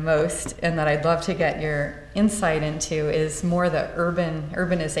worrying me the most, and that I'd love to get your insight into, is more the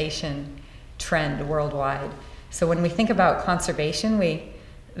urbanization trend worldwide. So when we think about conservation,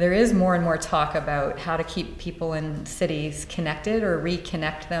 there is more and more talk about how to keep people in cities connected or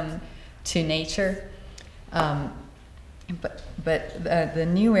reconnect them to nature. But the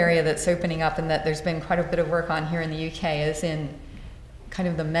new area that's opening up, and that there's been quite a bit of work on here in the UK, is in kind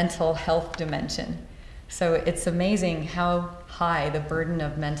of the mental health dimension. So it's amazing how high the burden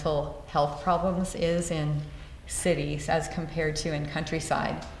of mental health problems is in cities as compared to in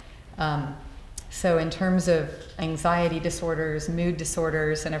countryside. So in terms of anxiety disorders, mood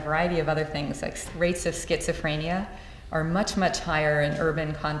disorders, and a variety of other things, like rates of schizophrenia are much, much higher in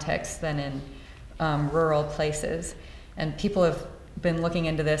urban contexts than in rural places. And people have been looking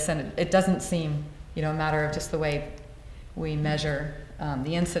into this, and it doesn't seem, a matter of just the way we measure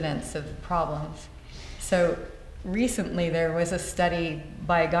the incidence of problems. So recently there was a study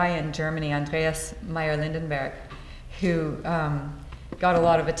by a guy in Germany, Andreas Meyer-Lindenberg, who got a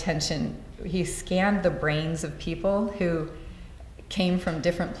lot of attention. He scanned the brains of people who came from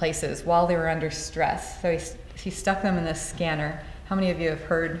different places while they were under stress. So he stuck them in this scanner. How many of you have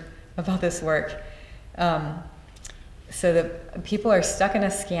heard about this work? So the people are stuck in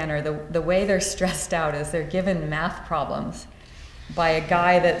a scanner. The way they're stressed out is they're given math problems by a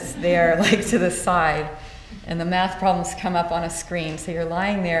guy that's there like to the side, and the math problems come up on a screen. So you're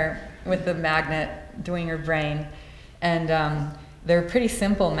lying there with the magnet doing your brain, and they're pretty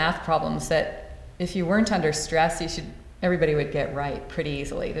simple math problems that if you weren't under stress, everybody would get right pretty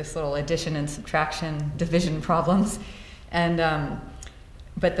easily. Just little addition and subtraction, division problems. And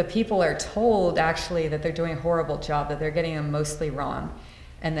but the people are told actually that they're doing a horrible job, that they're getting them mostly wrong,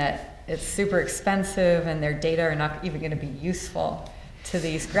 and that it's super expensive and their data are not even going to be useful to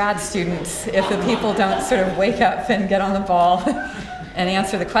these grad students if the people don't sort of wake up and get on the ball and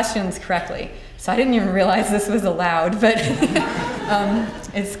answer the questions correctly. So I didn't even realize this was allowed, but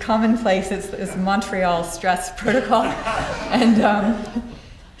it's commonplace. It's Montreal stress protocol. And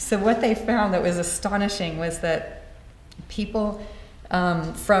so what they found that was astonishing was that people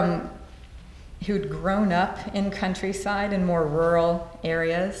from who'd grown up in countryside and more rural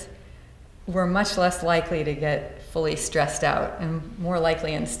areas were much less likely to get fully stressed out, and more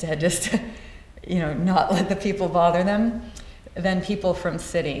likely instead just to, not let the people bother them than people from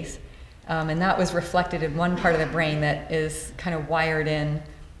cities. And that was reflected in one part of the brain that is kind of wired in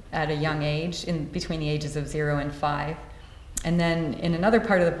at a young age, in between the ages of 0 and 5. And then in another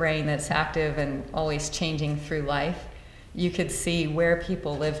part of the brain that's active and always changing through life, you could see where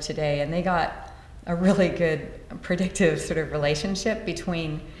people live today. And they got a really good predictive sort of relationship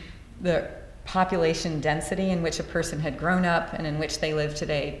between the population density in which a person had grown up and in which they live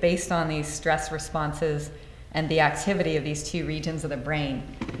today, based on these stress responses and the activity of these two regions of the brain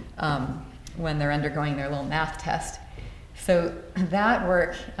when they're undergoing their little math test. So that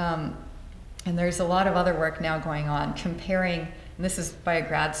work, and there's a lot of other work now going on comparing, and this is by a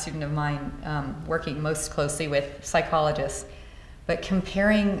grad student of mine working most closely with psychologists, but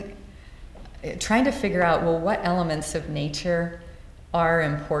comparing, trying to figure out, well, what elements of nature are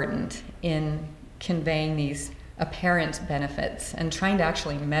important in conveying these apparent benefits, and trying to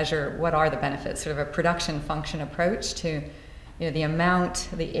actually measure what are the benefits, sort of a production function approach to the amount,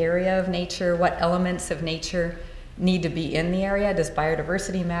 the area of nature, what elements of nature need to be in the area. Does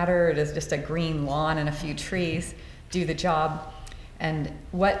biodiversity matter, or does just a green lawn and a few trees do the job? And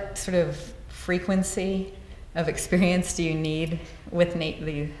what sort of frequency of experience do you need with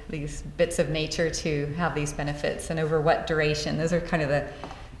these bits of nature to have these benefits, and over what duration? Those are kind of the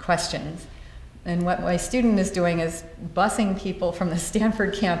questions. And what my student is doing is busing people from the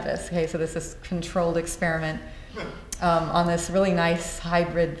Stanford campus. Okay, so this is a controlled experiment on this really nice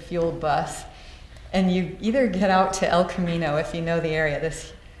hybrid fueled bus. And you either get out to El Camino, if you know the area,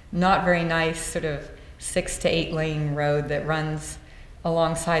 this not very nice sort of 6 to 8 lane road that runs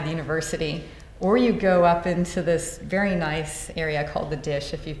alongside the university, or you go up into this very nice area called the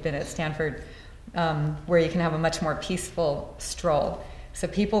Dish, if you've been at Stanford, where you can have a much more peaceful stroll. So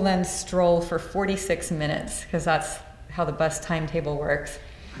people then stroll for 46 minutes, because that's how the bus timetable works,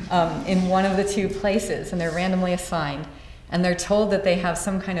 in one of the two places, and they're randomly assigned. And they're told that they have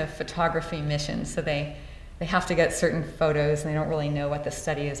some kind of photography mission, so they have to get certain photos, and they don't really know what the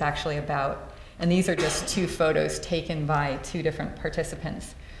study is actually about. And these are just 2 photos taken by 2 different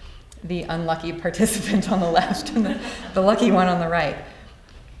participants. The unlucky participant on the left and the lucky one on the right.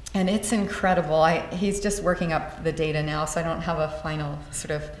 And it's incredible. He's just working up the data now, so I don't have a final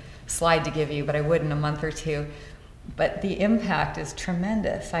sort of slide to give you, but I would in a month or 2. But the impact is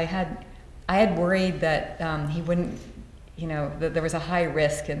tremendous. I had worried that he wouldn't, that there was a high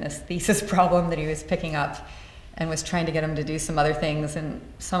risk in this thesis problem that he was picking up, and was trying to get him to do some other things and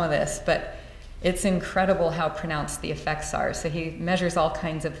some of this. But it's incredible how pronounced the effects are. So he measures all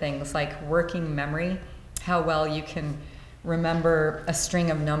kinds of things like working memory, how well you can remember a string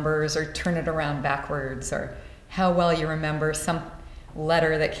of numbers or turn it around backwards, or how well you remember some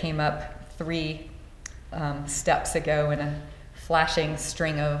letter that came up 3 steps ago in a flashing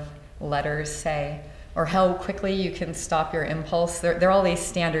string of letters, say, or how quickly you can stop your impulse. There are all these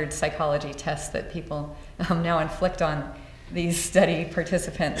standard psychology tests that people now inflict on these study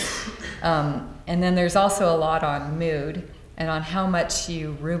participants. And then there's also a lot on mood, and on how much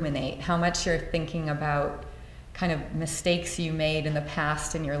you ruminate, how much you're thinking about kind of mistakes you made in the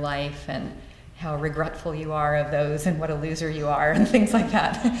past in your life, and how regretful you are of those, and what a loser you are, and things like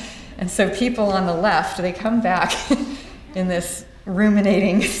that. And so people on the left, they come back in this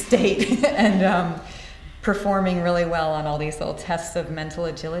ruminating state and performing really well on all these little tests of mental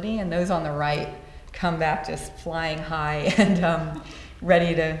agility, and those on the right come back just flying high and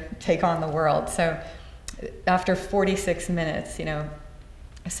ready to take on the world. So after 46 minutes,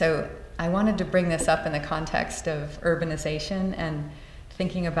 so I wanted to bring this up in the context of urbanization and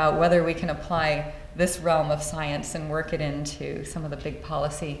thinking about whether we can apply this realm of science and work it into some of the big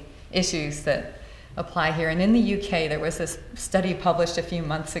policy issues that apply here. And in the UK, there was this study published a few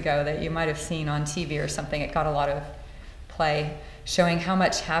months ago that you might have seen on TV or something. It got a lot of play, showing how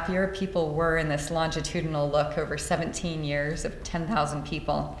much happier people were in this longitudinal look over 17 years of 10,000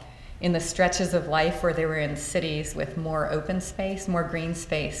 people in the stretches of life where they were in cities with more open space, more green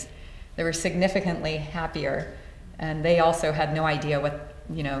space. They were significantly happier, and they also had no idea what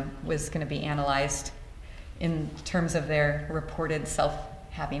was going to be analyzed in terms of their reported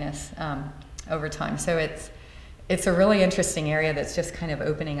self-happiness over time. So it's a really interesting area that's just kind of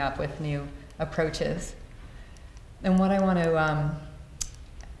opening up with new approaches. And what I want to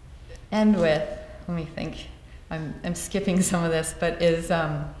end with, let me think, I'm skipping some of this, but is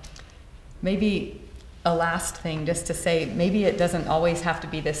maybe a last thing just to say, maybe it doesn't always have to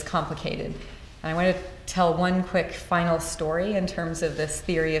be this complicated. And I wanted tell one quick final story in terms of this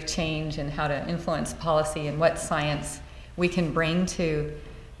theory of change and how to influence policy and what science we can bring to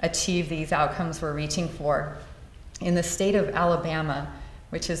achieve these outcomes we're reaching for. In the state of Alabama,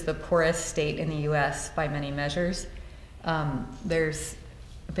 which is the poorest state in the US by many measures, there's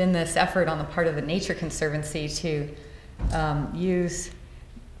been this effort on the part of the Nature Conservancy to use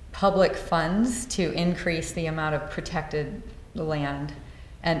public funds to increase the amount of protected land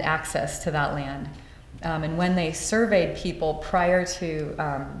and access to that land. And when they surveyed people prior to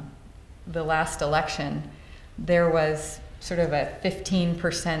the last election, there was sort of a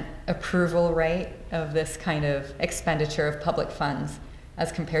 15% approval rate of this kind of expenditure of public funds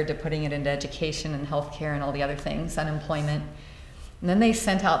as compared to putting it into education and healthcare and all the other things, unemployment. And then they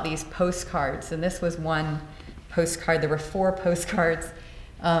sent out these postcards, and this was one postcard. There were 4 postcards.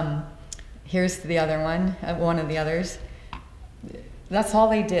 Here's the other one of the others. That's all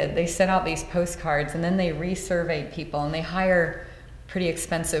they did. They sent out these postcards, and then they resurveyed people, and they hire pretty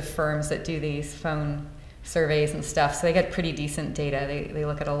expensive firms that do these phone surveys and stuff, so they get pretty decent data. They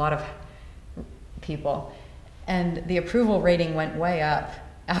look at a lot of people. And the approval rating went way up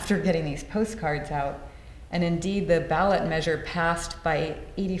after getting these postcards out. And indeed, the ballot measure passed by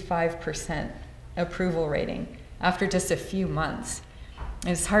 85% approval rating after just a few months.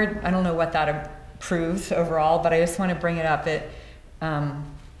 And it's hard, I don't know what that proves overall, but I just want to bring it up. It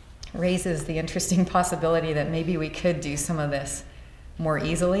raises the interesting possibility that maybe we could do some of this more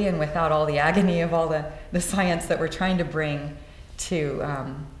easily and without all the agony of all the science that we're trying to bring to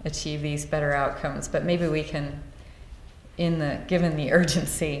achieve these better outcomes. But maybe we can, given the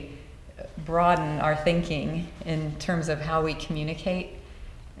urgency, broaden our thinking in terms of how we communicate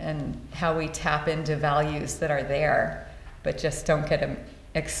and how we tap into values that are there, but just don't get them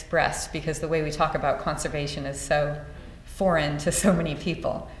expressed, because the way we talk about conservation is so foreign to so many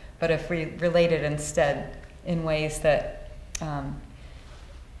people. But if we relate it instead in ways that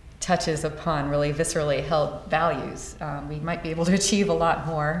touches upon really viscerally held values, we might be able to achieve a lot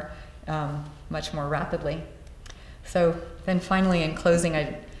more, much more rapidly. So then finally, in closing,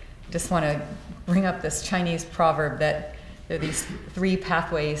 I just want to bring up this Chinese proverb that there are these 3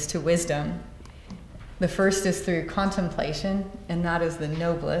 pathways to wisdom. The first is through contemplation, and that is the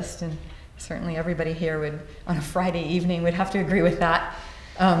noblest, and certainly everybody here would, on a Friday evening, would have to agree with that.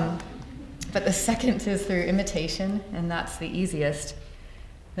 But the second is through imitation, and that's the easiest.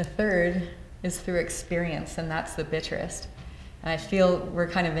 The third is through experience, and that's the bitterest. And I feel we're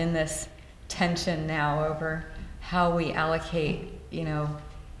kind of in this tension now over how we allocate,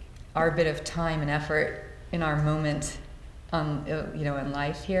 our bit of time and effort in our moment in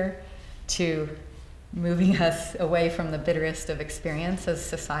life here to moving us away from the bitterest of experience as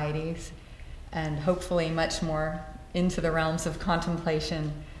societies, and hopefully much more into the realms of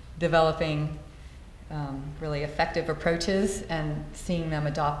contemplation, developing really effective approaches and seeing them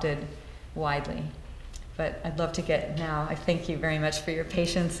adopted widely. But I'd love to get now, I thank you very much for your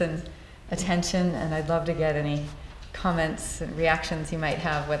patience and attention, and I'd love to get any comments and reactions you might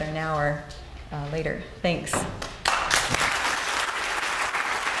have, whether now or later. Thanks.